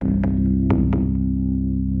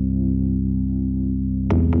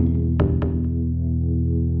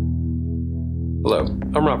Hello,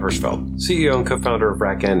 I'm Rob Hirschfeld, CEO and co-founder of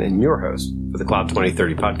RackN and your host for the Cloud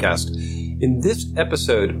 2030 podcast. In this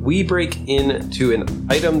episode, we break into an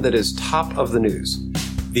item that is top of the news,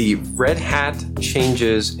 the Red Hat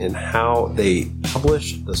changes in how they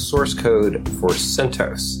publish the source code for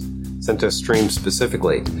CentOS Stream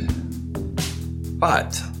specifically.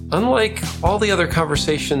 But unlike all the other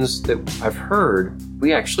conversations that I've heard,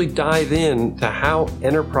 we actually dive into how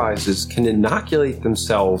enterprises can inoculate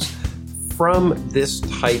themselves from this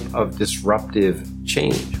type of disruptive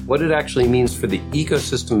change, what it actually means for the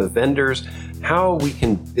ecosystem of vendors, how we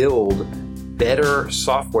can build better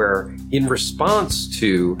software in response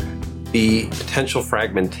to the potential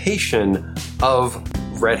fragmentation of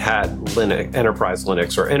Red Hat Linux, Enterprise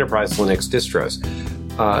Linux, or Enterprise Linux distros.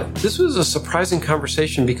 This was a surprising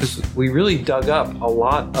conversation because we really dug up a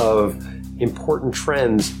lot of important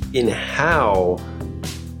trends in how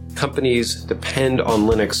companies depend on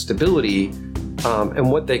Linux stability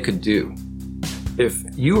and what they could do. If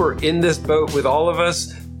you are in this boat with all of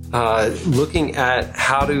us, looking at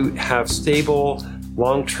how to have stable,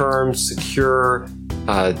 long-term, secure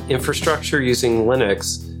infrastructure using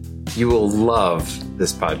Linux, you will love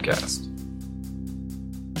this podcast.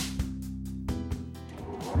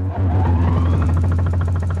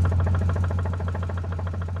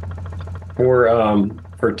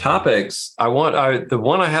 For topics, the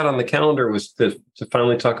one I had on the calendar was to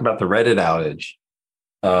finally talk about the Reddit outage.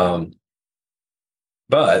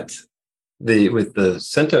 But with the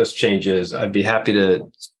CentOS changes, I'd be happy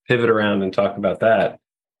to pivot around and talk about that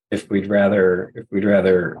if we'd rather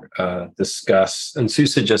discuss. And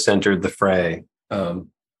SUSE just entered the fray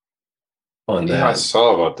on that. Yeah, I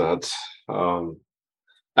saw about that.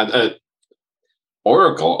 And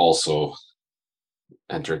Oracle also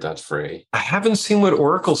entered that fray. I haven't seen what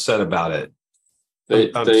Oracle said about it.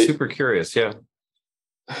 I'm super curious. Yeah.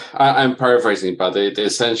 I'm paraphrasing, but they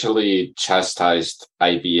essentially chastised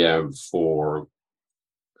IBM for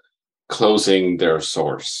closing their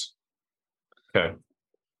source. Okay.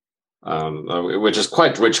 Which is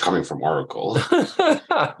quite rich coming from Oracle.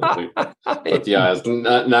 But yeah,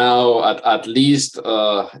 now at least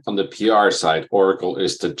on the PR side, Oracle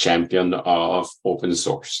is the champion of open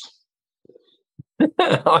source.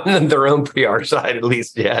 On their own PR side, at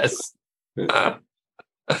least, yes.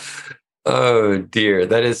 Oh dear,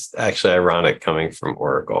 that is actually ironic coming from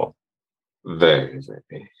Oracle. Very,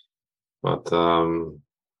 very. But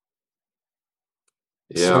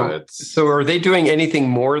yeah, so are they doing anything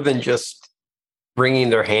more than just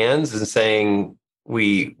wringing their hands and saying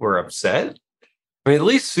we were upset? I mean, at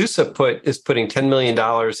least SUSE is putting $10 million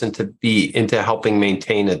into helping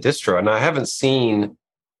maintain a distro, and I haven't seen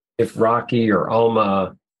if Rocky or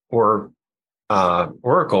Alma or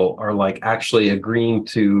Oracle are like actually agreeing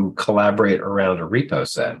to collaborate around a repo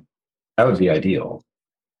set. That would be ideal.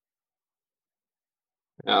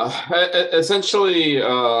 Essentially,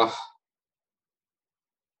 I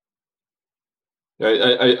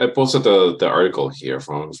posted the article here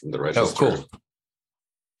from the register. Oh, cool.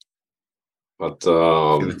 But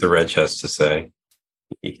see what the Reg has to say.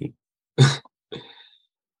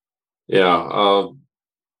 Yeah.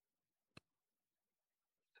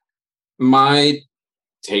 My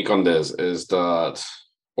take on this is that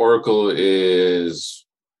Oracle is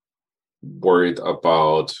worried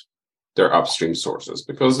about their upstream sources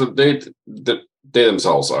because they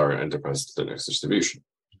themselves are enterprise Linux distribution.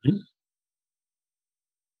 Mm-hmm.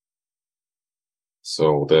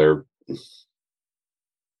 So they're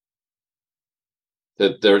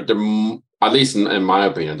at least in my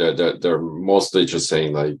opinion, they're mostly just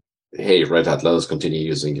saying like, hey, Red Hat, let us continue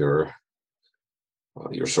using your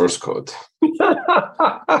source code. Yeah.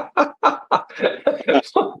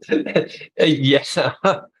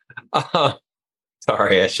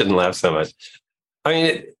 Sorry, I shouldn't laugh so much. I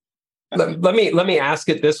mean, let me ask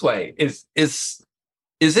it this way: Is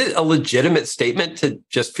it a legitimate statement to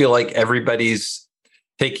just feel like everybody's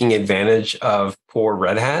taking advantage of poor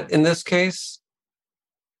Red Hat in this case?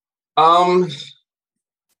 I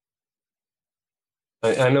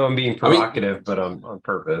know I'm being provocative, but on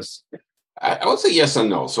purpose. I would say yes and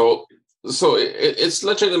no. So it's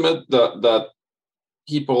legitimate that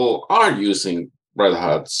people are using Red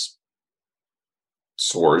Hat's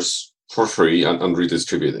source for free and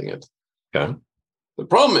redistributing it. Okay. The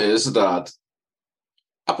problem is that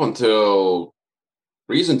up until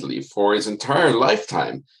recently, for its entire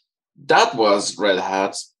lifetime, that was Red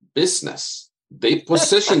Hat's business. They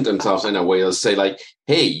positioned themselves in a way to say like,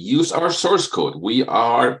 hey, use our source code. We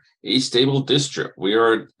are a stable distro. We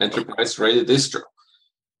are an enterprise-ready distro.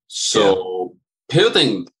 So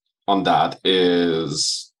pivoting on that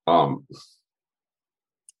is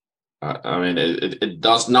I mean, it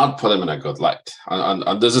does not put them in a good light,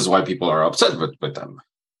 and this is why people are upset with them.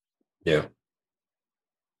 Yeah.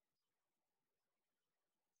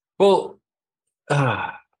 Well,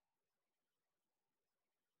 and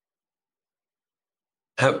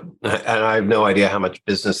I have no idea how much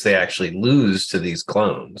business they actually lose to these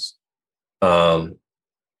clones. I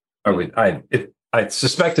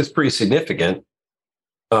suspect it's pretty significant.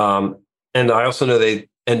 And I also know they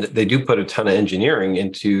do put a ton of engineering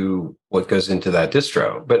into what goes into that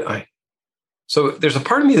distro. So there's a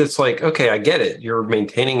part of me that's like, okay, I get it. You're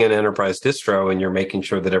maintaining an enterprise distro and you're making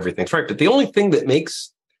sure that everything's right. But the only thing that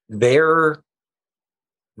makes their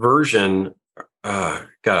version, God,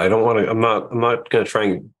 I don't want to. I'm not going to try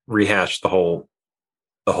and rehash the whole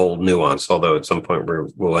nuance. Although at some point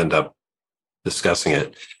we'll end up discussing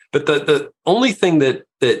it. But the only thing that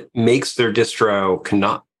makes their distro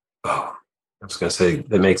I was going to say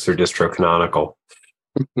that makes their distro canonical.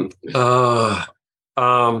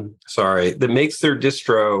 Sorry, that makes their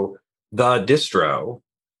distro the distro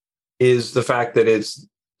is the fact that it's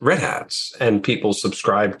Red Hat's and people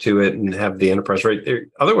subscribe to it and have the enterprise right there.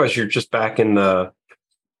 Otherwise, you're just back in the,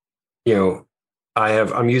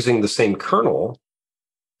 I'm using the same kernels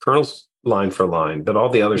line for line, but all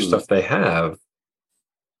the other stuff they have,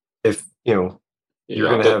 if you're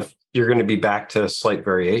going to be back to slight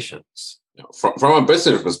variations. From a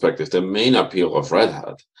business perspective, the main appeal of Red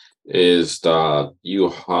Hat is that you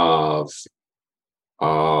have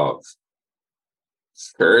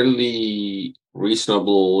fairly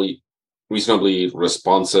reasonably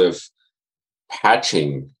responsive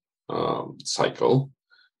patching cycle,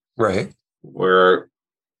 right? Where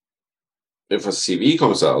if a CV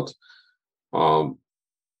comes out,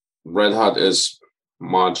 Red Hat is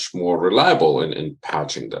much more reliable in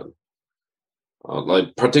patching them.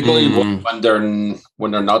 Like particularly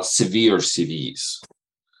when they're not severe CVs.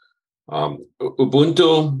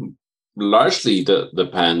 Ubuntu largely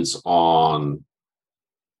depends on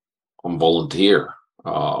volunteer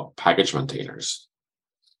package maintainers.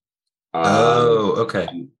 Okay.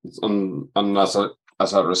 And as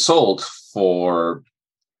a result, for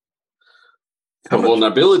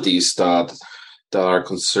vulnerabilities that are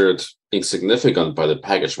considered insignificant by the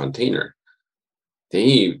package maintainer,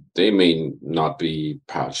 they may not be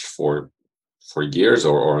patched for years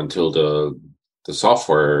or until the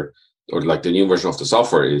software or like the new version of the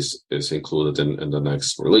software is included in the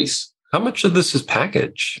next release. How much of this is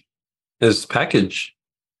package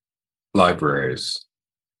libraries?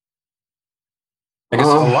 I guess a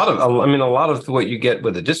lot of what you get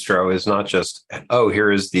with a distro is not just,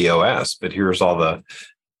 here is the OS, but here's all the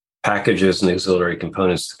packages and auxiliary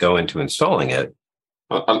components that go into installing it.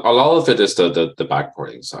 A lot of it is the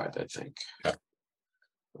backporting side, I think. Okay.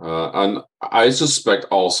 And I suspect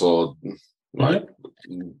also, like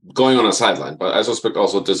going on a sideline, but I suspect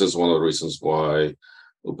also this is one of the reasons why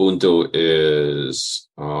Ubuntu is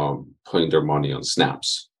putting their money on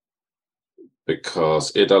snaps,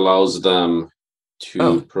 because it allows them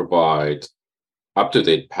to provide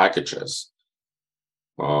up-to-date packages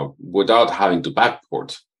without having to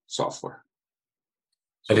backport software.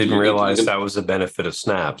 So I didn't realize that was a benefit of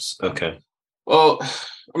snaps. Okay. Well,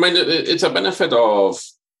 I mean, it's a benefit of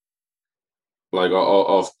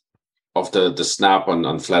the snap and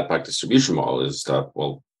Flatpak distribution model is that,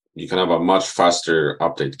 well, you can have a much faster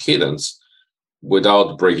update cadence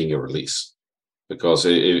without breaking your release. Because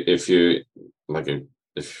if you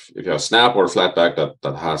have Snap or Flatpak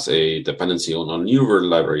that has a dependency on a newer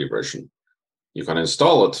library version, you can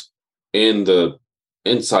install it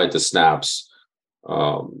inside the Snaps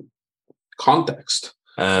context.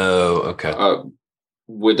 Oh, okay.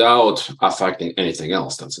 Without affecting anything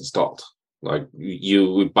else that's installed. Like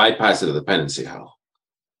you bypass the dependency hell.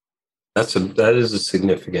 That is a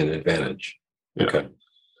significant advantage. Yeah. Okay.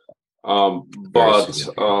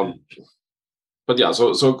 But yeah,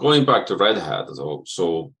 so going back to Red Hat,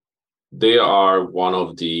 so they are one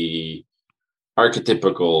of the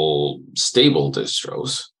archetypical stable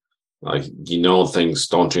distros. Like, things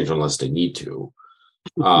don't change unless they need to.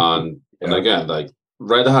 And again, like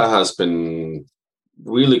Red Hat has been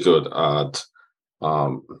really good at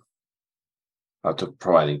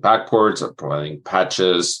providing backports, at providing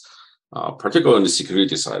patches, particularly on the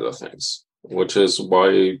security side of things, which is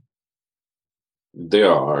why they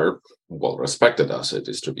are well respected as a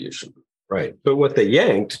distribution. Right. But what they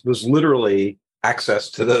yanked was literally access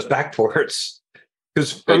to those backports.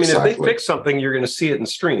 Because if they fix something, you're going to see it in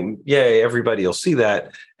stream. Yay, everybody will see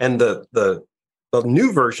that. And the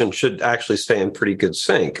new version should actually stay in pretty good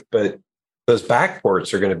sync, but those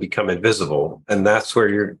backports are going to become invisible. And that's where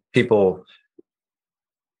your people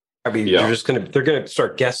I mean, they're gonna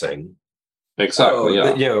start guessing. Exactly.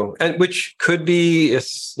 And which could be,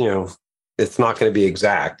 it's not going to be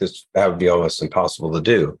exact. That would be almost impossible to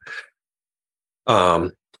do.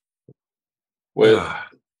 Which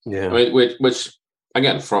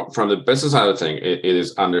again, from the business side of the thing, it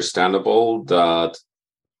is understandable that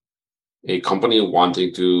a company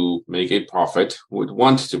wanting to make a profit would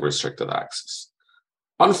want to restricted access.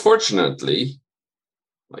 Unfortunately,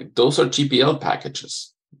 like those are GPL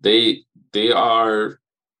packages. They are.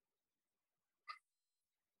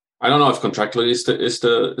 I don't know if contractually is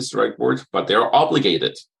the right word, but they are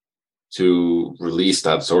obligated to release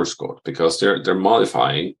that source code because they're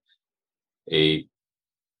modifying a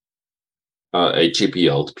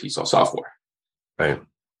GPL piece of software. Right.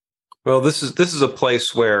 Well, this is a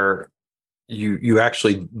place where you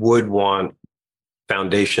actually would want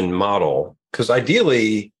foundation model, because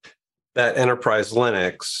ideally that enterprise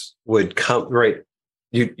Linux would come right.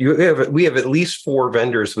 We have at least 5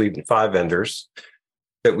 vendors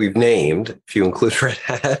that we've named, if you include Red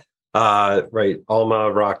Hat, right?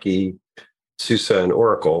 Alma, Rocky, SUSE, and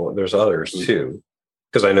Oracle. There's others too,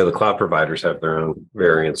 because I know the cloud providers have their own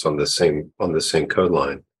variants on the same code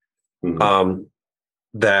line. Mm-hmm.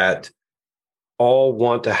 That all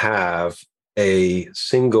want to have a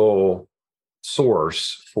single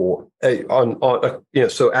source for the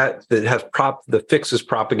fix is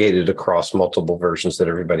propagated across multiple versions that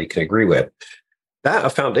everybody can agree with. That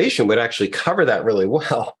a foundation would actually cover that really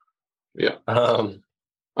well. Yeah.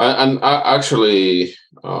 Actually,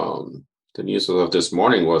 the news of this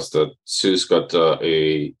morning was that SUSE got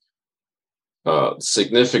a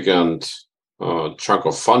significant chunk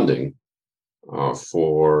of funding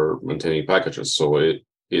for maintaining packages. So it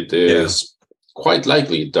is quite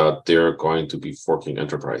likely that they're going to be forking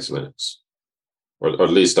enterprise Linux, or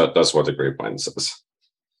at least that's what the grapevine says.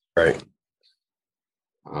 Right.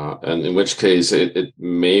 And in which case, it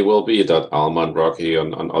may well be that Alma and Rocky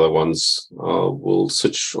and other ones will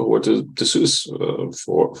switch over to SUSE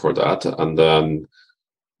for that. And then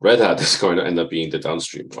Red Hat is going to end up being the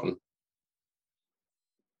downstream one.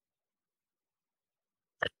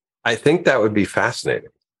 I think that would be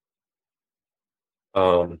fascinating.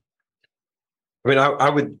 I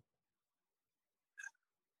would,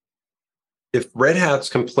 if Red Hat's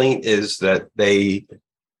complaint is that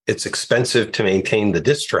it's expensive to maintain the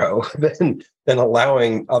distro, then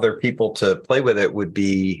allowing other people to play with it would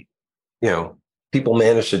be, people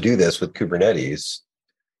manage to do this with Kubernetes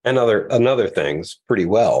and other things pretty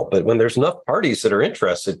well. But when there's enough parties that are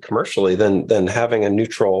interested commercially, then having a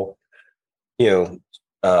neutral,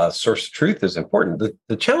 source of truth is important.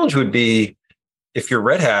 The challenge would be if you're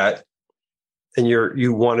Red Hat and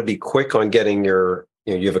you want to be quick on getting you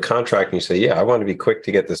have a contract and you say, I want to be quick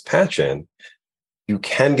to get this patch in. You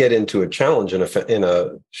can get into a challenge in a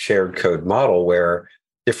shared code model where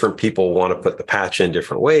different people want to put the patch in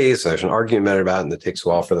different ways. There's an argument about it, and it takes a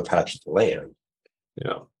while for the patch to land.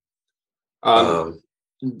 Yeah.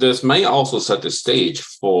 This may also set the stage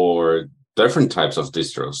for different types of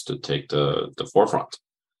distros to take the forefront.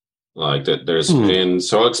 Like that, there's been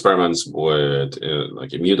several experiments with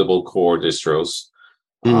like immutable core distros,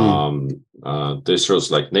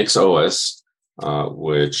 distros like NixOS,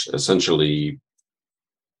 which essentially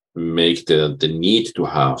make the need to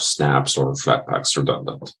have snaps or flatpaks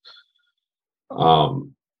redundant.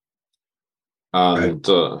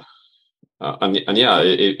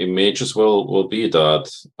 It may just will be that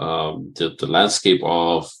the landscape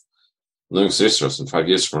of Linux distros in 5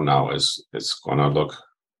 years from now is going to look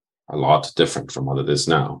a lot different from what it is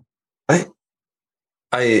now. I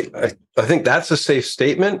think that's a safe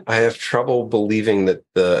statement. I have trouble believing that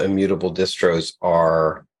the immutable distros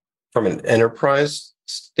are, from an enterprise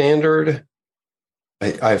standard,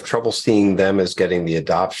 I have trouble seeing them as getting the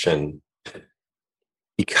adoption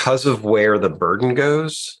because of where the burden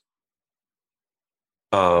goes.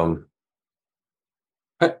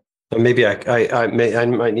 Maybe I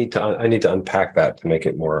might need to unpack that to make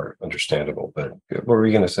it more understandable. But what were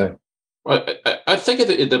you going to say? Well, I think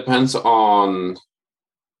it depends on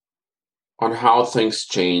how things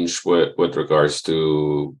change with regards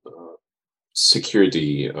to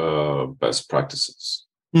security best practices.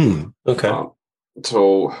 Okay.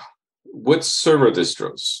 So with server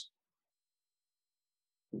distros,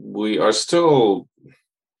 we are still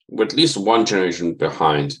with at least one generation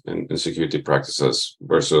behind in security practices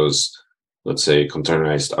versus, let's say,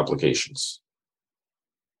 containerized applications.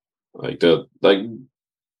 Like the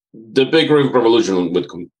big revolution with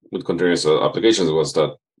containerized applications was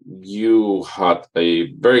that you had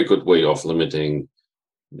a very good way of limiting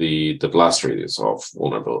the blast radius of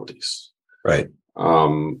vulnerabilities. Right.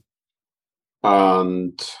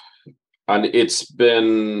 And and it's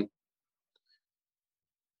been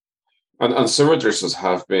and server addresses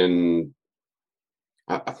have been.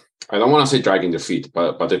 I don't want to say dragging their feet,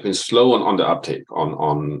 but they've been slow on the uptake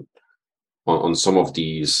on some of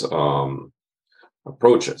these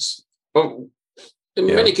approaches. But in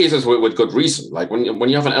many cases, with good reason. Like when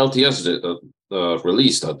you have an LTS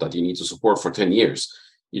release that you need to support for 10 years,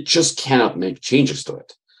 you just cannot make changes to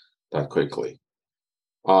it that quickly.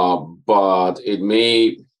 But it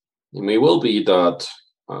may well be that,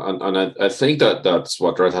 and I think that's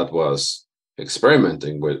what Red Hat was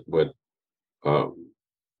experimenting with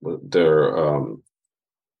their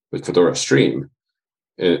with Fedora Stream,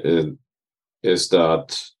 is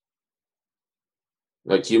that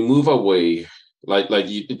like you move away, like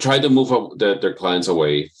you try to move their clients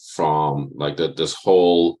away from like this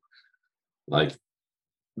whole like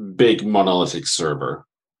big monolithic server,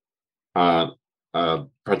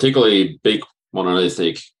 particularly big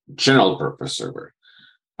monolithic general purpose server,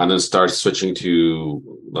 and then start switching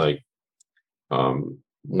to like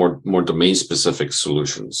more domain specific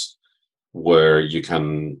solutions where you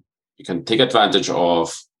can take advantage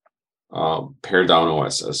of pared down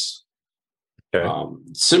OSs. Okay.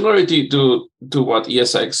 Similar to what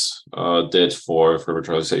ESX did for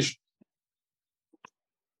virtualization,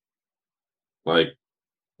 like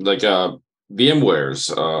VMware's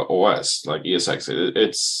OS, like ESX.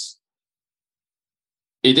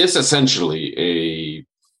 It is essentially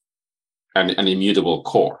an immutable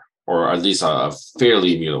core, or at least a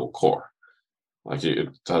fairly immutable core. Like it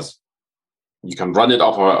has, you can run it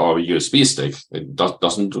off a USB stick. It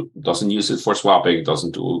doesn't use it for swapping.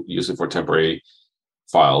 Doesn't use it for temporary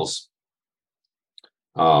files.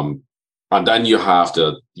 And then you have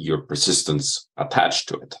your persistence attached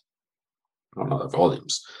to it on other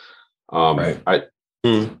volumes. Right.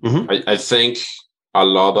 I think a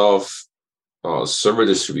lot of server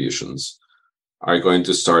distributions are going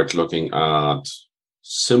to start looking at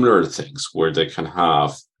similar things where they can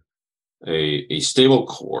have a stable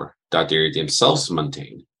core that they themselves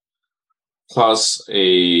maintain, plus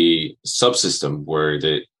a subsystem where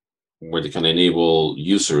they can enable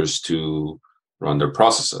users to run their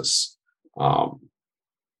processes. And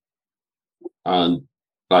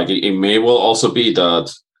like it may well also be that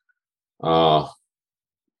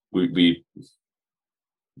we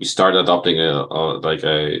start adopting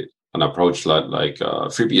an approach like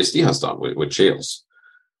FreeBSD has done with jails,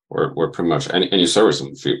 where pretty much any service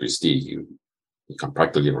in FreeBSD you can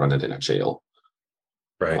practically run it in a jail.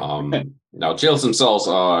 Right. Now jails themselves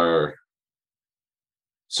are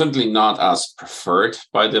certainly not as preferred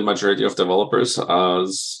by the majority of developers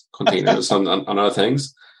as containers and other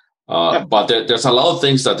things. But there's a lot of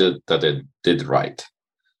things that it did right.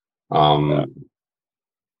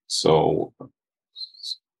 So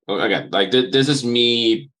again, like this is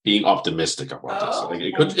me being optimistic about this. Like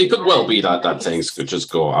it could well be that things could just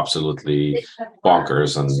go absolutely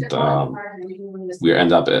bonkers, and we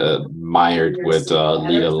end up mired with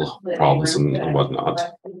legal problems and whatnot.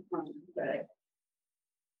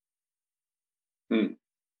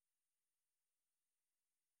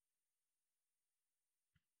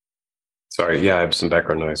 Sorry, yeah, I have some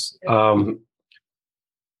background noise.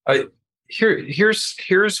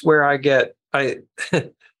 Here's where I get I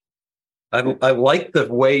like the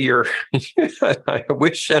way you're. I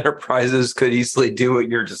wish enterprises could easily do what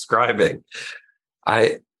you're describing.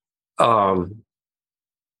 It's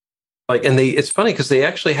funny because they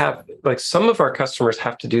actually have, like, some of our customers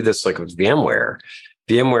have to do this, like with VMware.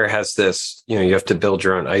 VMware has this, you have to build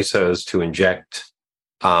your own ISOs to inject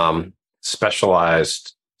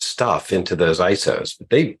specialized stuff into those ISOs. But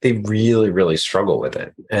they really, really struggle with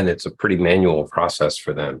it. And it's a pretty manual process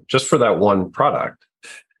for them, just for that one product.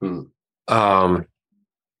 And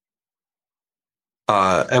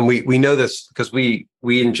we know this because we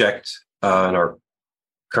inject in our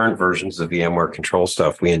current versions of VMware control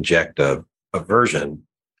stuff, we inject a version,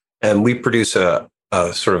 and we produce a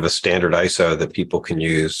sort of a standard ISO that people can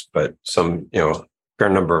use. But some, a fair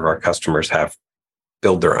number of our customers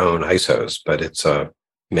build their own ISOs, but it's a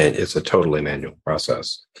totally manual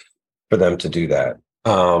process for them to do that.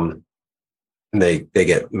 And they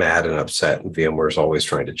get mad and upset, and VMware is always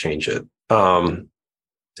trying to change it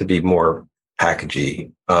to be more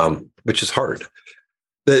packagey, which is hard.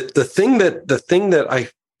 The thing that I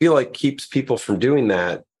feel like keeps people from doing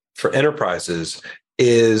that for enterprises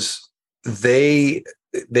is they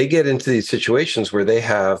get into these situations where they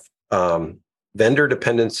have vendor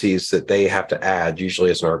dependencies that they have to add, usually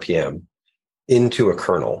as an RPM, into a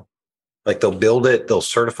kernel. Like they'll build it, they'll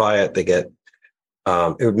certify it, they get.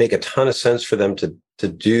 It would make a ton of sense for them to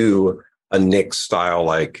do a NIX style,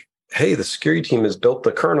 like hey, the security team has built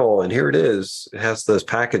the kernel and here it is. It has those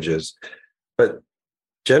packages. But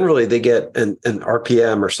generally they get an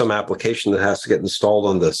RPM or some application that has to get installed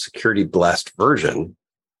on the security blessed version.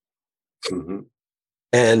 Mm-hmm.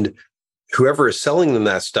 And whoever is selling them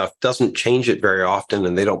that stuff doesn't change it very often,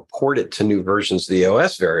 and they don't port it to new versions of the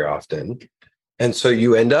OS very often. And so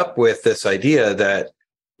you end up with this idea that,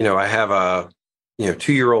 I have a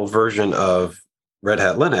 2-year-old version of Red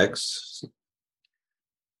Hat Linux.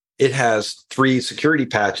 It has 3 security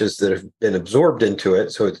patches that have been absorbed into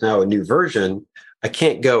it. So it's now a new version. I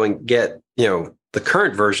can't go and get, the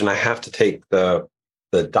current version. I have to take the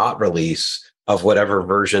dot release of whatever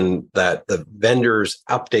version that the vendor's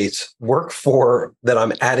updates work for that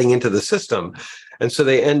I'm adding into the system. And so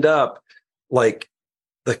they end up like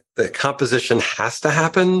the composition has to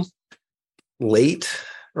happen late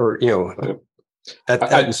or,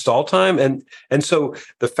 at install time. And so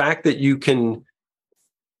the fact that you can,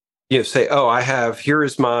 say, here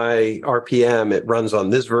is my RPM. It runs on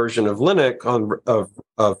this version of Linux of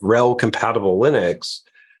RHEL compatible Linux.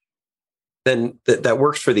 Then that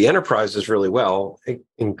works for the enterprises really well,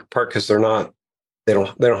 in part because they don't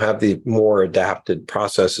have the more adapted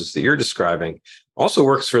processes that you're describing. Also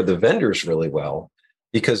works for the vendors really well,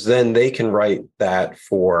 because then they can write that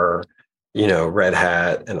for, Red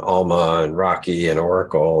Hat and Alma and Rocky and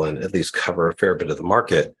Oracle, and at least cover a fair bit of the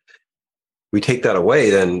market. We take that away,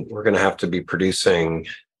 then we're going to have to be producing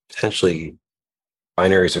potentially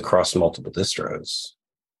binaries across multiple distros.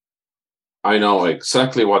 I know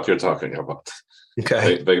exactly what you're talking about.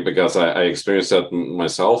 Okay. Because I experienced that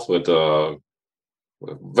myself with a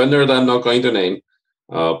vendor that I'm not going to name,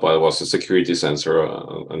 but it was a security sensor.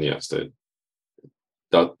 And yes, it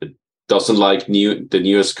doesn't like the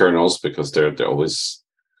newest kernels because they're always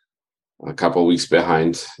a couple of weeks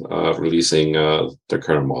behind releasing their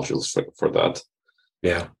kernel modules for that.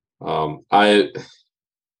 Yeah. I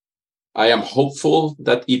am hopeful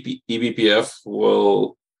that eBPF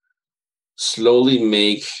will slowly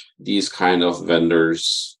make these kind of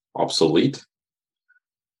vendors obsolete,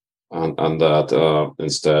 and that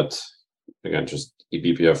instead, again, just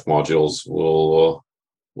eBPF modules will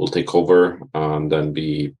take over and then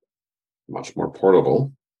be much more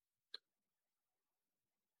portable.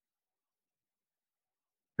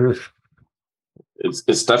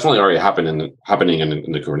 It's definitely already happening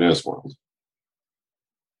in the Kubernetes world.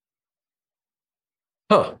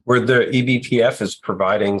 Where the eBPF is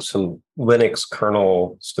providing some Linux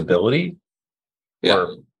kernel stability? Yeah.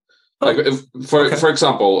 For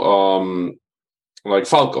example, like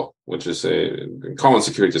Falco, which is a common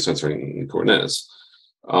security sensor in Kubernetes,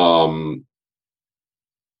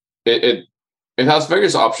 it has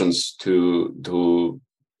various options to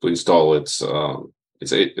install its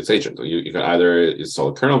agent. You can either install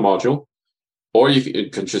a kernel module, or you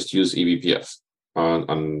can just use eBPF.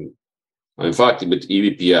 And in fact, with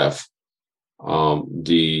eBPF,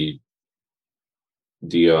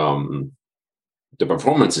 the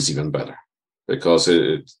performance is even better, because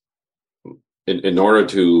in order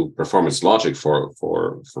to perform its logic for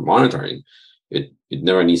monitoring, it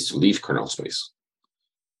never needs to leave kernel space.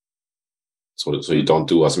 So you don't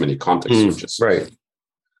do as many context switches. Right.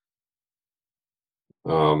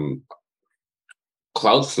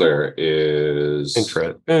 Cloudflare is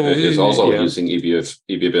also using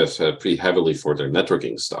eBPF pretty heavily for their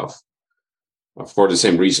networking stuff, for the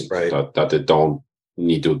same reason, right, that they don't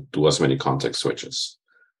need to do as many context switches.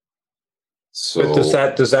 So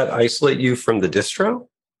but does that isolate you from the distro?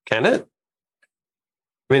 Can it?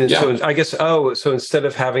 I mean, yeah. So I guess so instead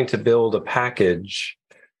of having to build a package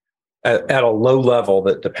at a low level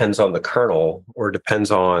that depends on the kernel or depends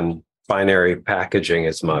on binary packaging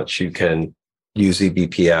as much, you can use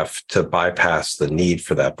eBPF to bypass the need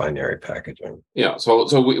for that binary packaging. Yeah. So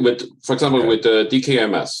for example, with the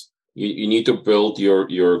DKMS, you need to build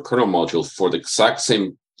your kernel module for the exact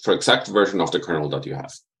version of the kernel that you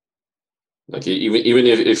have. Like even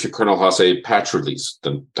if your kernel has a patch release,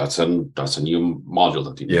 then that's a new module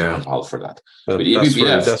that you need to compile for that. But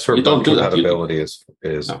eBPF, that's where you don't do that. Compatibility is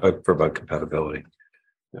for bug compatibility.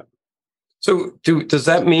 Yeah. So does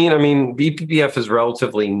that mean? I mean, eBPF is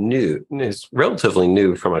relatively new. It's relatively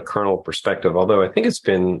new from a kernel perspective, although I think it's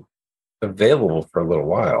been available for a little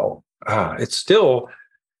while. It still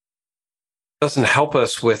doesn't help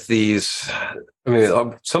us with these. I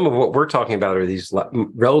mean, some of what we're talking about are these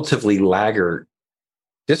relatively laggard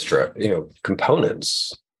distro,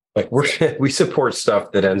 components. Like we support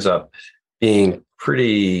stuff that ends up being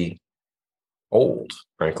pretty old,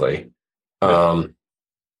 frankly. Yeah,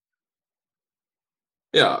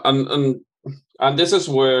 and this is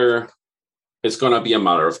where it's going to be a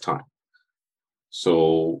matter of time.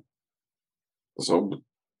 So So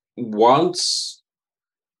once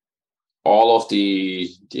all of the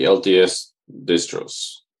LTS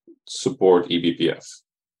distros support eBPF,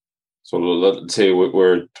 so let's say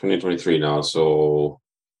we're 2023 now. So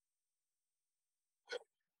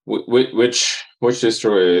which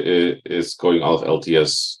distro is going out of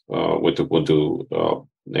LTS with Ubuntu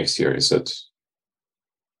next year? Is it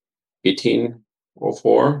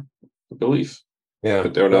 1804, I believe? Yeah,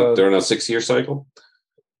 But they're in a 6-year cycle.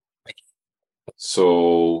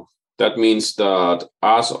 So that means that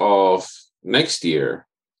as of next year,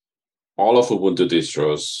 all of Ubuntu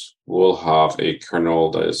distros will have a kernel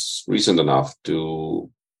that is recent enough to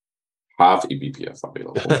have eBPF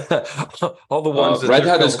available. All the ones that Red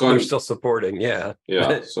Hat is going, they're still supporting. Yeah.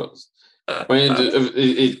 So I mean,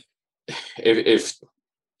 if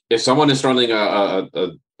someone is running a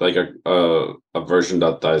version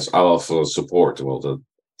that is out of support, well,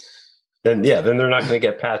 then they're not going to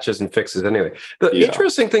get patches and fixes anyway. The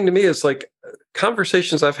interesting thing to me is like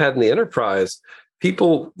conversations I've had in the enterprise,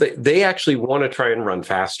 people they actually want to try and run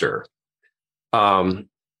faster.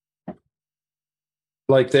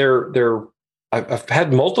 Like I've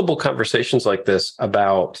had multiple conversations like this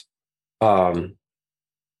about the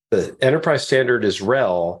enterprise standard is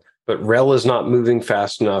RHEL, but RHEL is not moving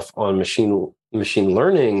fast enough on machine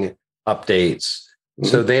learning updates. Mm-hmm.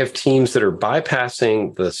 So they have teams that are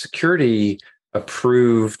bypassing the security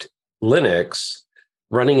approved Linux,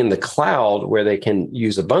 running in the cloud where they can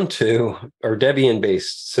use Ubuntu or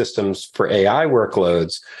Debian-based systems for AI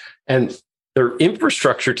workloads. And their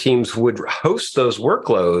infrastructure teams would host those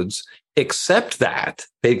workloads, except that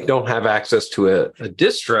they don't have access to a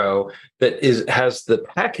distro that has the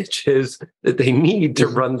packages that they need to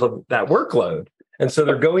run that workload. And so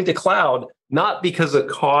they're going to cloud, not because of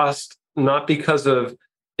cost, not because of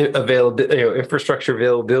availability, infrastructure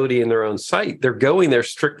availability in their own site. They're going there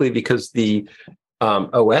strictly because the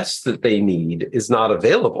OS that they need is not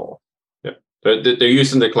available. Yeah, they're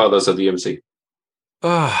using the cloud as a DMC.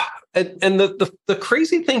 And the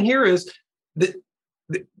crazy thing here is that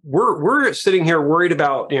we're sitting here worried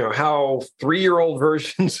about how 3-year-old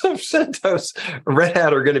versions of CentOS Red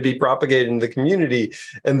Hat are going to be propagated in the community,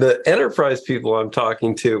 and the enterprise people I'm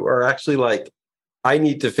talking to are actually like, I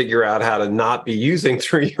need to figure out how to not be using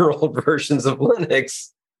 3-year-old versions of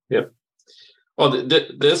Linux. Yep. Well,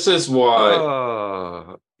 this is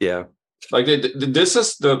why. Yeah. Like this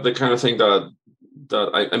is the kind of thing that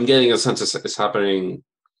I'm getting a sense is happening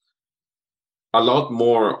a lot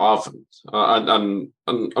more often, and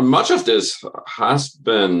much of this has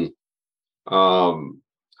been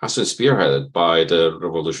spearheaded by the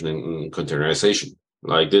revolution in containerization.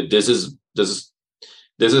 Like this is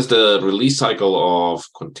the release cycle of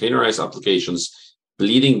containerized applications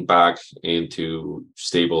bleeding back into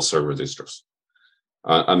stable server distros,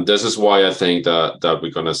 and this is why I think that we're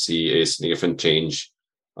going to see a significant change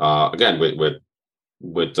again with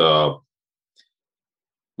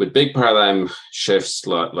big paradigm shifts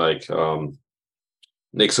like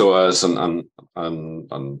NixOS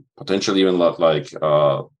and potentially even like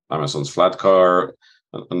Amazon's Flatcar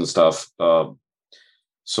and stuff.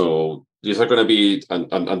 So these are going to be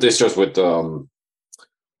and this just with the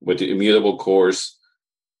immutable cores.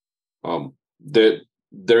 There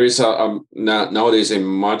is nowadays a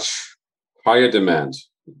much higher demand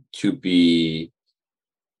to be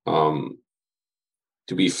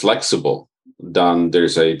flexible than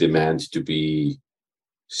there's a demand to be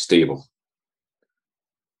stable.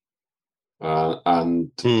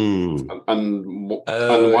 And one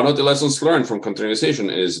of the lessons learned from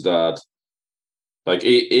containerization is that, like,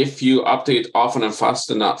 if you update often and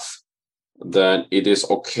fast enough, then it is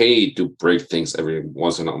okay to break things every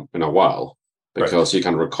once in a while, because you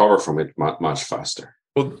can recover from it much faster.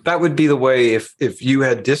 Well, that would be the way if you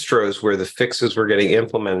had distros where the fixes were getting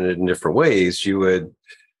implemented in different ways, you would,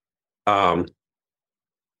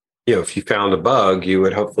 if you found a bug, you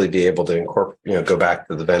would hopefully be able to incorporate, go back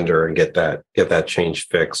to the vendor and get that change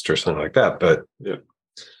fixed or something like that. But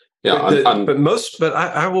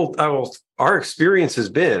our experience has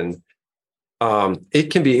been,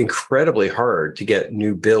 it can be incredibly hard to get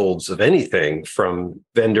new builds of anything from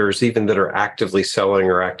vendors, even that are actively selling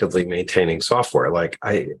or actively maintaining software. Like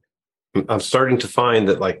I'm starting to find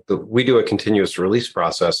that we do a continuous release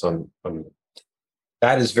process on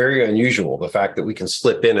that is very unusual. The fact that we can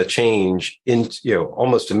slip in a change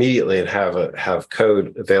almost immediately and have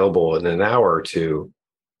code available in an hour or two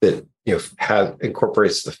that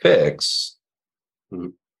incorporates the fix. Mm-hmm.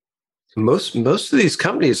 Most of these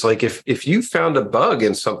companies, like if you found a bug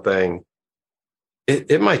in something,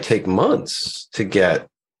 it might take months to get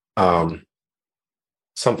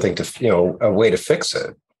something to a way to fix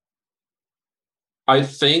it. I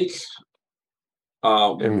think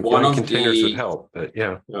And one of containers would the help, but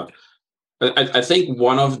yeah. I think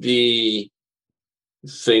one of the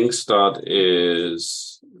things that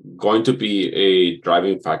is going to be a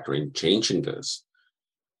driving factor in changing this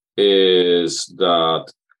is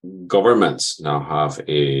that governments now have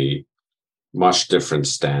a much different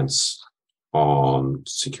stance on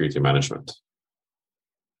security management.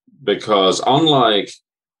 Because unlike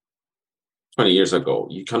 20 years ago,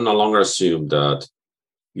 you can no longer assume that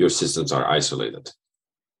your systems are isolated.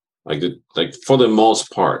 Like for the most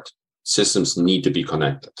part, systems need to be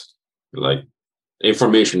connected. Like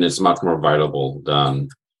information is much more valuable than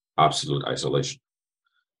absolute isolation.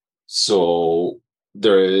 So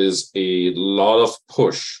there is a lot of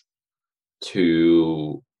push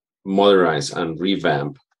to modernize and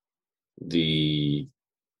revamp the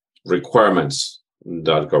requirements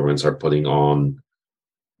that governments are putting on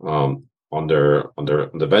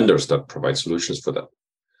the vendors that provide solutions for them.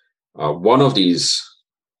 One of these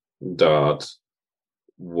that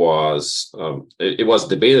was it was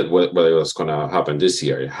debated whether it was going to happen this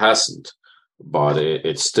year. It hasn't, but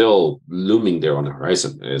it's still looming there on the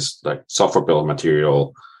horizon. It's like software bill of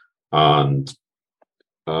material and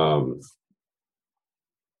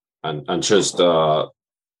just the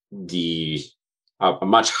a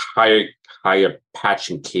much higher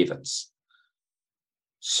patching cadence.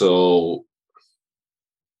 So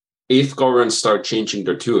if governments start changing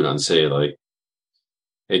their tune and say like,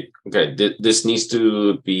 this needs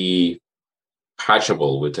to be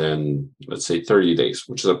patchable within, let's say, 30 days,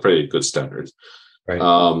 which is a pretty good standard. Right.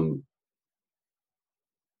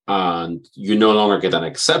 And you no longer get an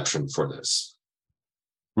exception for this,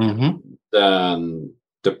 then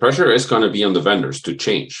the pressure is going to be on the vendors to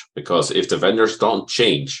change. Because if the vendors don't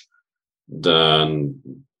change, then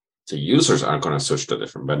the users aren't going to switch to a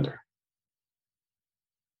different vendor.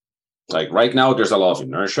 Like right now, there's a lot of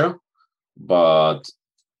inertia, but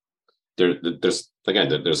there's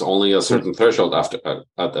only a certain threshold at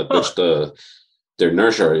which the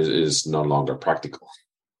inertia is no longer practical.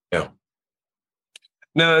 Yeah.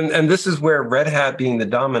 No, and this is where Red Hat being the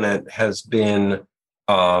dominant has been.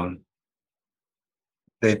 They've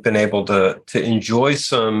been able to enjoy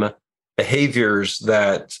some behaviors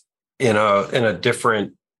that in a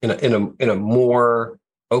more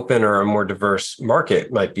open or a more diverse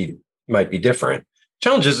market might be different.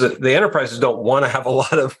 Challenge is that the enterprises don't want to have a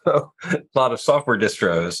lot of software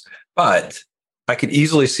distros, but I could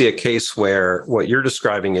easily see a case where what you're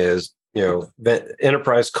describing is, the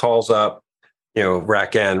enterprise calls up,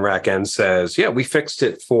 RackN says, yeah, we fixed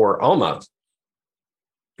it for Alma.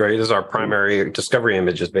 Right, this is our primary discovery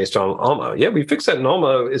image is based on Alma. Yeah, we fixed that in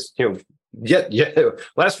Alma. Is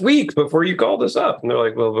last week before you called us up, and they're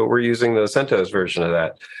like, well, but we're using the Centos version of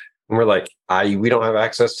that, and we're like, we don't have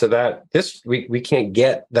access to that. We can't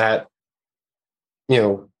get that.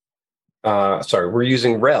 We're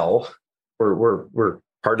using RHEL. We're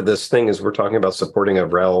part of this thing is we're talking about supporting a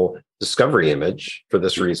RHEL discovery image for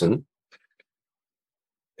this reason,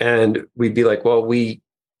 and we'd be like, well, we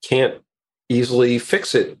can't easily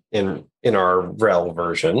fix it in our RHEL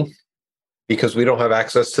version because we don't have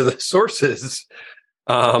access to the sources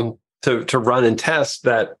to run and test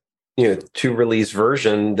that to release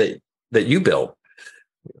version that you built.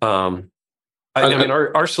 I mean,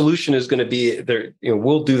 our solution is going to be there.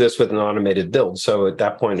 We'll do this with an automated build. So at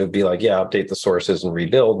that point, it would be like, yeah, update the sources and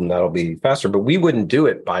rebuild, and that'll be faster. But we wouldn't do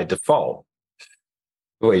it by default.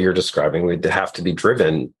 The way you're describing, we'd have to be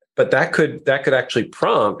driven. But that could actually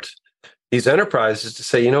prompt these enterprises to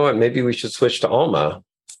say, you know what, maybe we should switch to Alma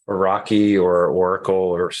or Rocky or Oracle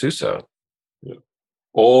or SUSE. Yeah.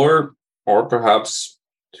 Or perhaps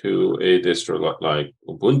to a distro like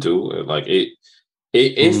Ubuntu, like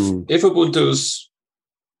if Ubuntu's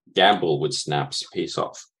gamble with snaps pays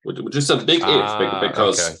off, which is a big if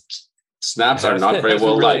because snaps are not very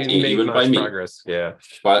well liked even by me. Progress. Yeah.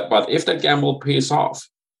 But if that gamble pays off,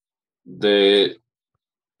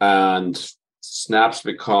 and snaps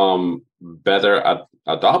become better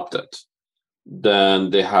adopted,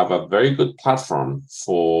 then they have a very good platform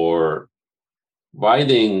for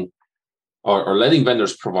providing or letting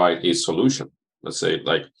vendors provide a solution. Let's say,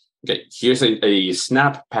 like, okay, here's a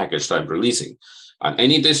snap package that I'm releasing, and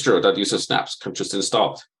any distro that uses snaps can just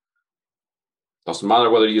install it. Doesn't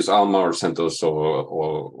matter whether you use Alma or CentOS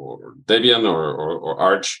or Debian or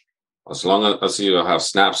Arch, as long as you have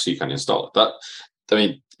snaps, you can install it.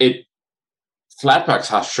 Flatpaks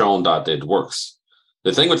has shown that it works.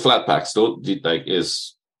 The thing with Flatpaks,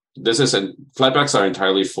 Flatpaks are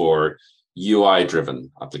entirely for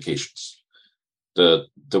UI-driven applications. The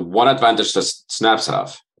one advantage that snaps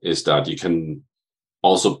have is that you can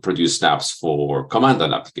also produce snaps for command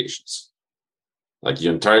line applications. Like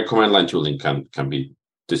your entire command line tooling can be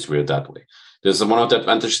distributed that way. This is one of the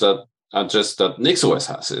advantages that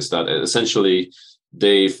NixOS has, is that essentially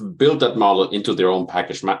they've built that model into their own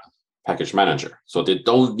package manager. So they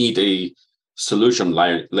don't need a solution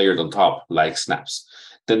layered on top like snaps.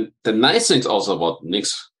 Then the nice thing also about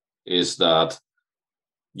Nix is that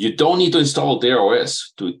you don't need to install their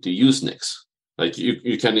OS to use Nix. Like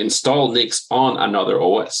you can install Nix on another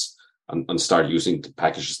OS and start using the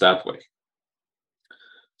packages that way.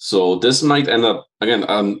 So this might end up again.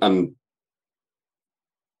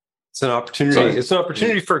 It's an opportunity. Sorry. It's an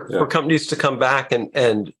opportunity for companies to come back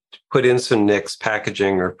and put in some Nix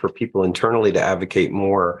packaging, or for people internally to advocate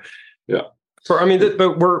more. Yeah.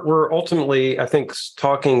 But we're ultimately, I think,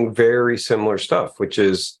 talking very similar stuff, which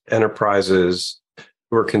is enterprises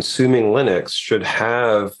who are consuming Linux should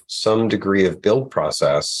have some degree of build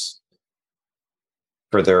process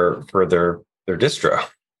for their distro.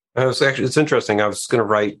 It's interesting. I was going to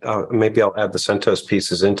write. Maybe I'll add the CentOS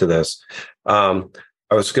pieces into this. I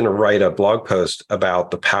was going to write a blog post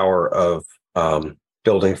about the power of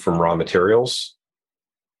building from raw materials.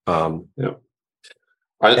 And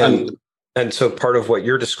so part of what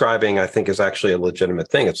you're describing, I think, is actually a legitimate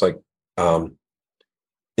thing. It's like,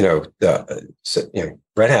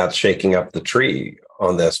 Red Hat's shaking up the tree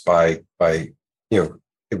on this by it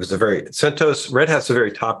was CentOS. Red Hat's a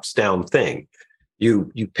very tops down thing.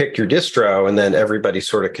 You pick your distro, and then everybody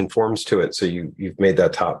sort of conforms to it. So you've made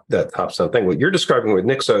that tops down thing. What you're describing with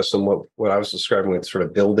Nixos and what I was describing with sort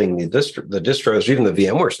of building the distros, even the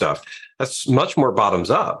VMware stuff, that's much more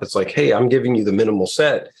bottoms up. It's like, hey, I'm giving you the minimal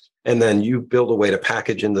set, and then you build a way to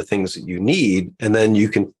package in the things that you need, and then you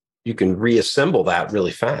can reassemble that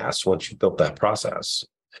really fast once you've built that process.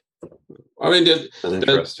 I mean,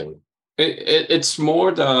 interesting. It's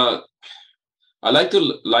more I like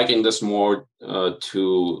to liken this more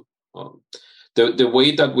to the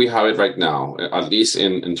way that we have it right now, at least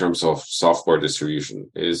in terms of software distribution,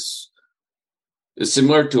 is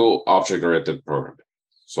similar to object-oriented programming.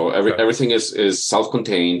 So everything is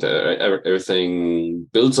self-contained. Everything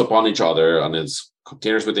builds upon each other, and it's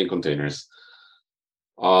containers within containers.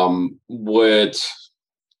 With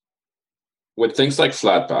things like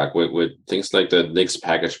Flatpak, with things like the Nix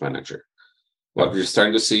package manager, what we're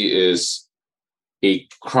starting to see is a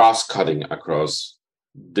cross-cutting across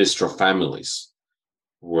distro families,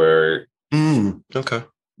 where you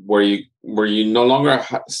no longer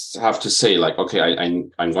have to say like, okay,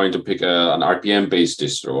 I'm going to pick an RPM based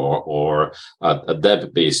distro or a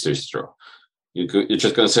deb based distro. You're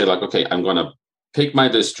just going to say like, okay, I'm going to pick my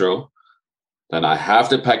distro, then I have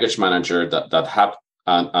the package manager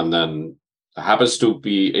and then happens to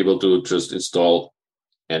be able to just install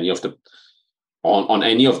any of the on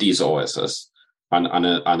any of these OSs. And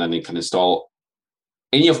then it can install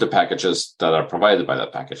any of the packages that are provided by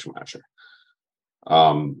that package manager.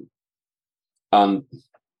 And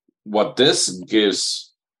what this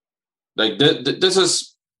gives, like this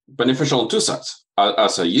is beneficial on two sides.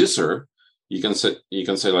 As a user, you can say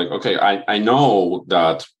like, okay, I know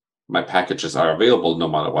that my packages are available no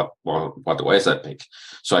matter what OS I pick,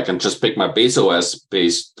 so I can just pick my base OS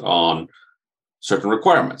based on certain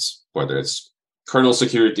requirements, whether it's kernel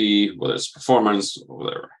security, whether it's performance, or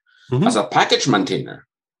whatever. Mm-hmm. As a package maintainer,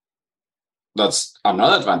 that's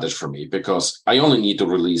another advantage for me because I only need to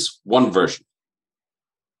release one version.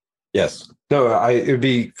 Yes. No, it would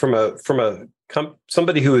be from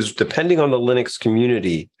somebody who is depending on the Linux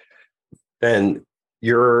community, then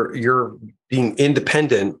you're being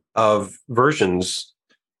independent of versions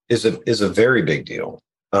is a very big deal,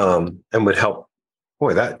 and would help.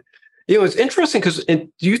 Boy, that. It's interesting because do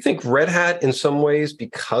you think Red Hat, in some ways,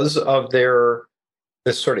 because of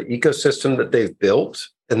this sort of ecosystem that they've built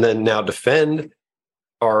and then now defend,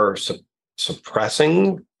 are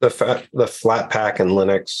suppressing the Flatpak and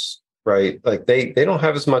Linux, right? Like they don't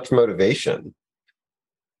have as much motivation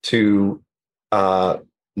to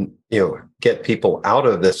get people out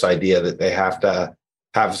of this idea that they have to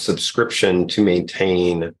have subscription to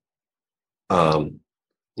maintain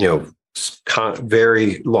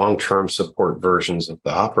very long-term support versions of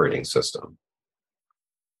the operating system.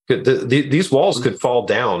 These walls could fall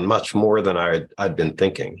down much more than I'd been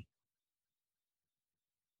thinking.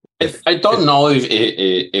 I don't know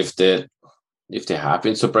if they have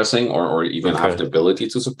been suppressing or even have the ability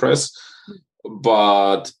to suppress,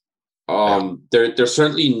 but they're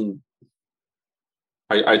certainly.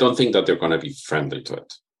 I don't think that they're going to be friendly to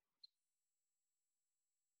it.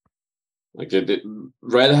 Like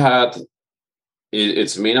Red Hat,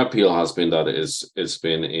 its main appeal has been that it's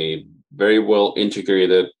been a very well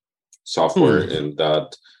integrated software in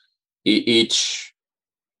that each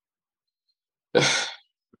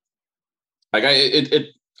like I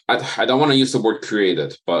don't want to use the word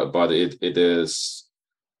created, but it is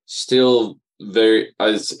still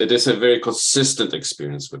it is a very consistent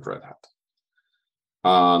experience with Red Hat.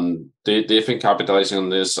 They've been capitalizing on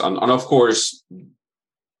this, and of course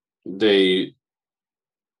they've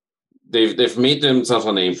made themselves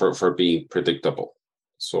a name for being predictable.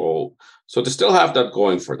 So they still have that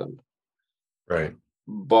going for them. Right.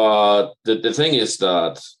 But the thing is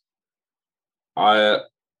that the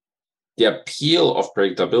appeal of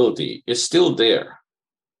predictability is still there,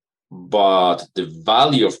 but the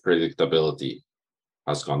value of predictability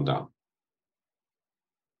has gone down.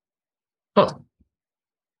 Huh.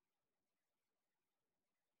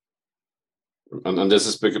 And this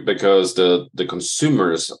is because the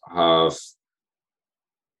consumers have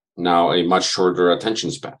now a much shorter attention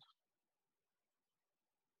span.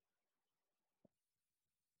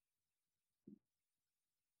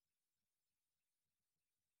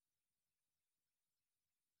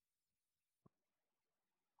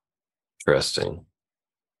 Interesting.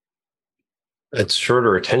 It's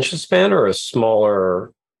shorter attention span or a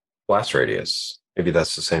smaller blast radius? Maybe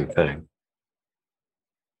that's the same thing.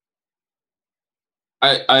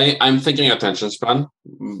 I'm thinking attention span,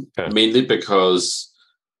 mainly because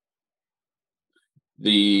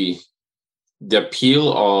the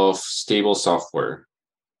appeal of stable software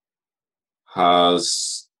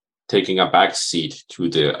has taken a backseat to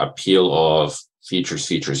the appeal of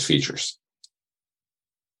features.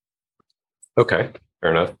 Okay,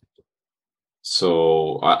 fair enough.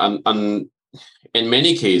 So, and in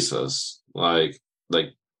many cases, like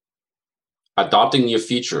adopting new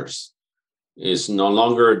features is no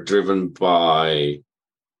longer driven by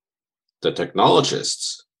the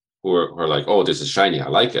technologists who are like, oh, this is shiny, I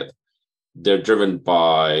like it. They're driven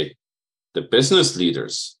by the business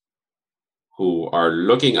leaders who are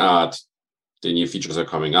looking at the new features that are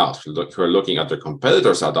coming out, who are looking at their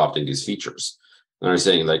competitors adopting these features. And are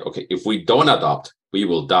saying like, okay, if we don't adopt, we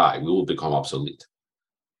will die. We will become obsolete.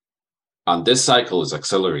 And this cycle is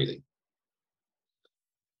accelerating.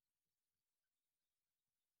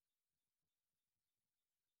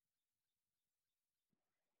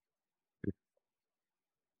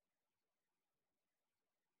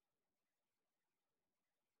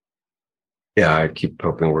 Yeah, I keep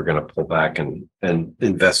hoping we're going to pull back and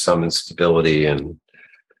invest some in stability and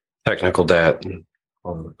technical debt and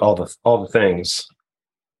all the things.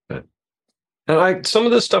 And some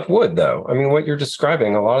of this stuff would, though. I mean, what you're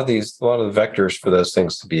describing, a lot of the vectors for those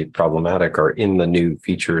things to be problematic are in the new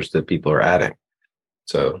features that people are adding.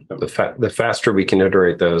 So the faster we can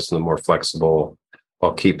iterate those, and the more flexible,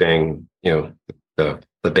 while keeping the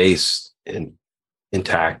base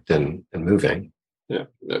intact and moving. Yeah,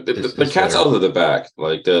 the cat's out of the bag.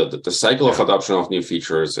 Like the cycle of adoption of new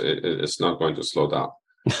features is not going to slow down.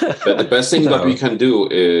 But the best thing that we can do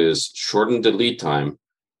is shorten the lead time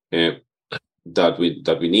that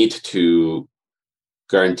we need to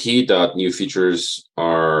guarantee that new features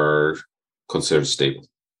are considered stable.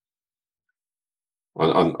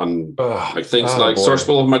 On like things like source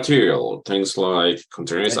pool of material, things like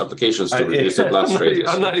continuous applications to reduce the blast radius.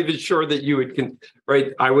 I'm not even sure that you would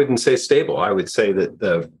right. I wouldn't say stable. I would say that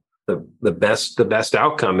the best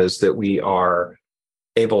outcome is that we are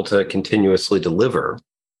able to continuously deliver,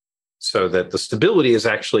 so that the stability is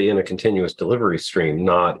actually in a continuous delivery stream,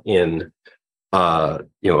 not in a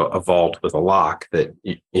vault with a lock that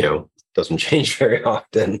doesn't change very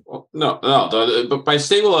often. No. But by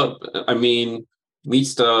stable, I mean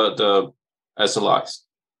meets the SLIs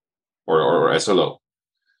or SLO.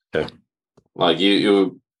 Okay. Like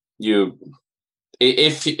you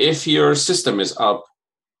if your system is up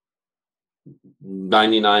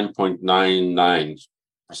 99.99%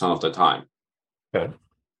 of the time, okay,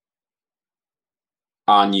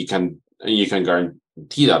 and you can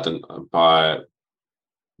guarantee that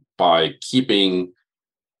by keeping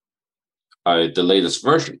the latest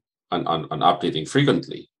version and updating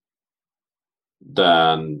frequently,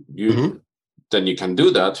 then you can do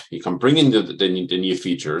that. You can bring in the new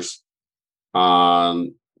features,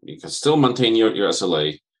 and you can still maintain your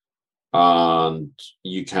SLA, and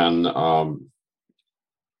you can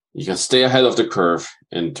stay ahead of the curve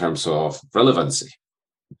in terms of relevancy.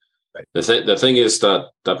 Right. The thing is that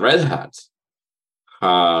Red Hat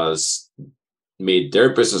has made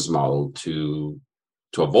their business model to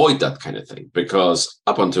avoid that kind of thing, because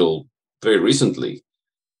up until very recently,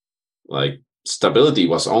 like, stability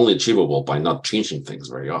was only achievable by not changing things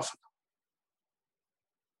very often.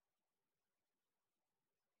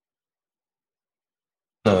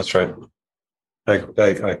 No, that's right. I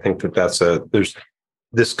think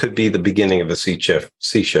this could be the beginning of a C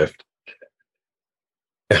shift.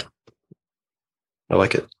 Yeah, I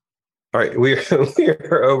like it. All right,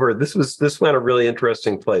 we're over. This went a really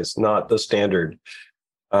interesting place, not the standard.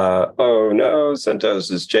 Oh no, Centos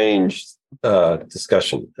has changed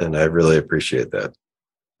discussion, and I really appreciate that.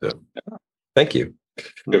 So, thank you.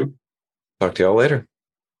 Good. Talk to y'all later.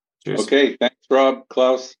 Cheers. Okay, thanks, Rob,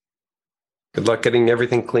 Klaus. Good luck getting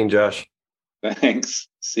everything clean, Josh. Thanks.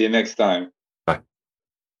 See you next time. Bye.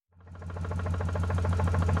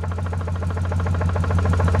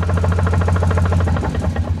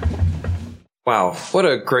 Wow, what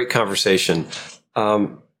a great conversation.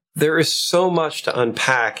 There is so much to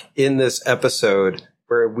unpack in this episode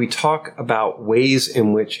where we talk about ways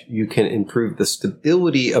in which you can improve the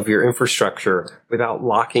stability of your infrastructure without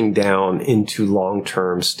locking down into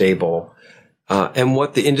long-term stable, and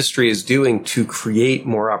what the industry is doing to create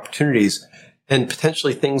more opportunities and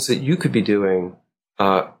potentially things that you could be doing,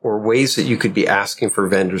 or ways that you could be asking for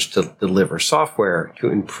vendors to deliver software to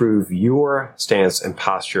improve your stance and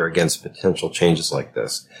posture against potential changes like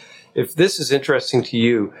this. If this is interesting to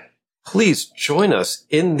you, please join us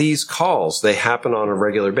in these calls. They happen on a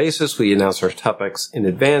regular basis. We announce our topics in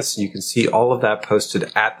advance. You can see all of that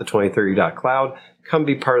posted at the2030.cloud. Come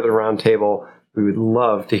be part of the roundtable. We would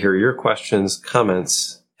love to hear your questions,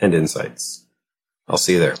 comments, and insights. I'll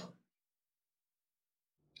see you there.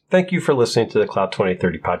 Thank you for listening to the Cloud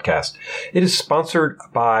 2030 podcast. It is sponsored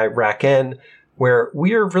by RackN, where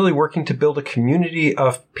we are really working to build a community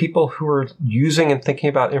of people who are using and thinking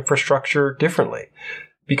about infrastructure differently.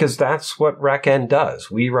 Because that's what RackN does.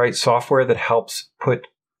 We write software that helps put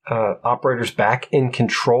operators back in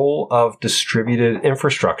control of distributed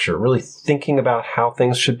infrastructure, really thinking about how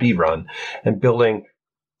things should be run and building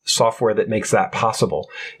software that makes that possible.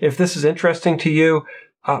 If this is interesting to you,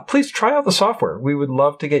 please try out the software. We would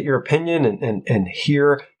love to get your opinion and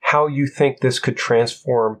hear how you think this could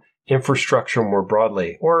transform infrastructure more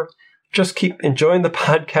broadly, or just keep enjoying the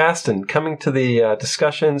podcast and coming to the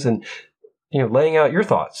discussions and laying out your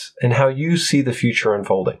thoughts and how you see the future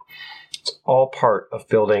unfolding. It's all part of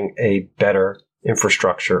building a better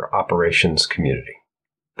infrastructure operations community.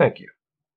 Thank you.